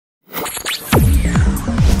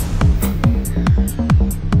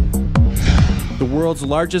world's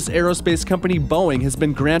largest aerospace company, Boeing, has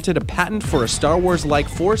been granted a patent for a Star Wars-like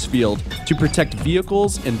force field to protect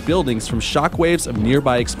vehicles and buildings from shockwaves of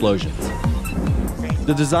nearby explosions.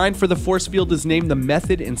 The design for the force field is named the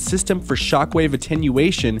Method and System for Shockwave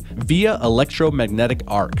Attenuation via Electromagnetic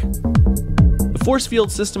Arc. The force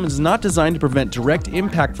field system is not designed to prevent direct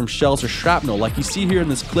impact from shells or shrapnel like you see here in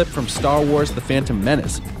this clip from Star Wars: The Phantom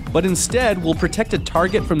Menace, but instead will protect a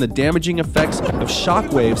target from the damaging effects of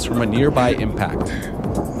shockwaves from a nearby impact.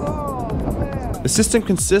 The system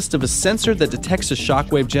consists of a sensor that detects a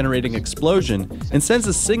shockwave generating explosion and sends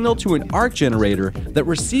a signal to an arc generator that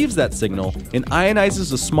receives that signal and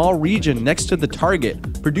ionizes a small region next to the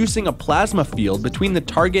target, producing a plasma field between the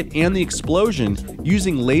target and the explosion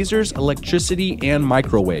using lasers, electricity, and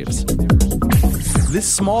microwaves. This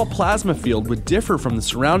small plasma field would differ from the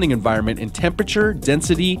surrounding environment in temperature,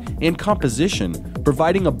 density, and composition,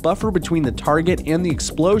 providing a buffer between the target and the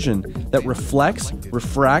explosion that reflects,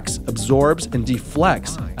 refracts, absorbs, and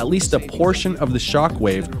deflects at least a portion of the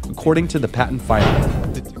shockwave, according to the patent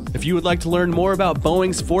filing. If you would like to learn more about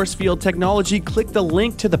Boeing's force field technology, click the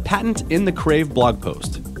link to the patent in the Crave blog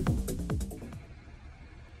post.